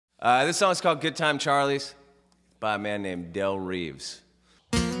This song is called Good Time Charlie's by a man named Del Reeves.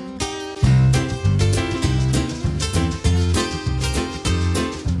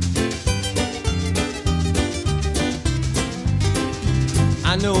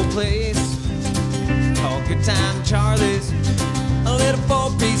 I know a place called Good Time Charlie's, a little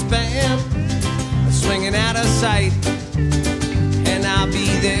four-piece band swinging out of sight, and I'll be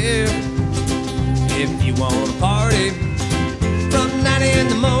there if you want to party from 9 in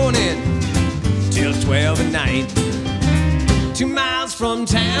the morning till 12 at night. 2 miles from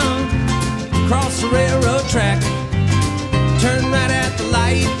town, cross the railroad track, turn right at the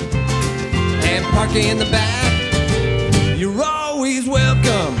light and park in the back. You're always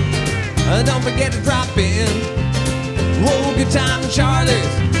welcome, don't forget to drop in. Whoa, Good Time Charlie's,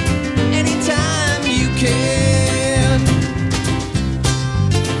 anytime you can.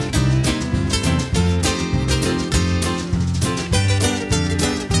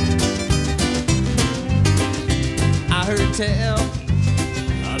 I heard tell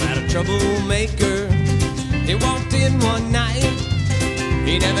about a troublemaker. He walked in one night,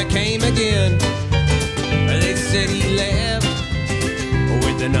 he never came again. They said he left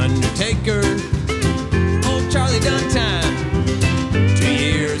with an undertaker. Old Charlie done time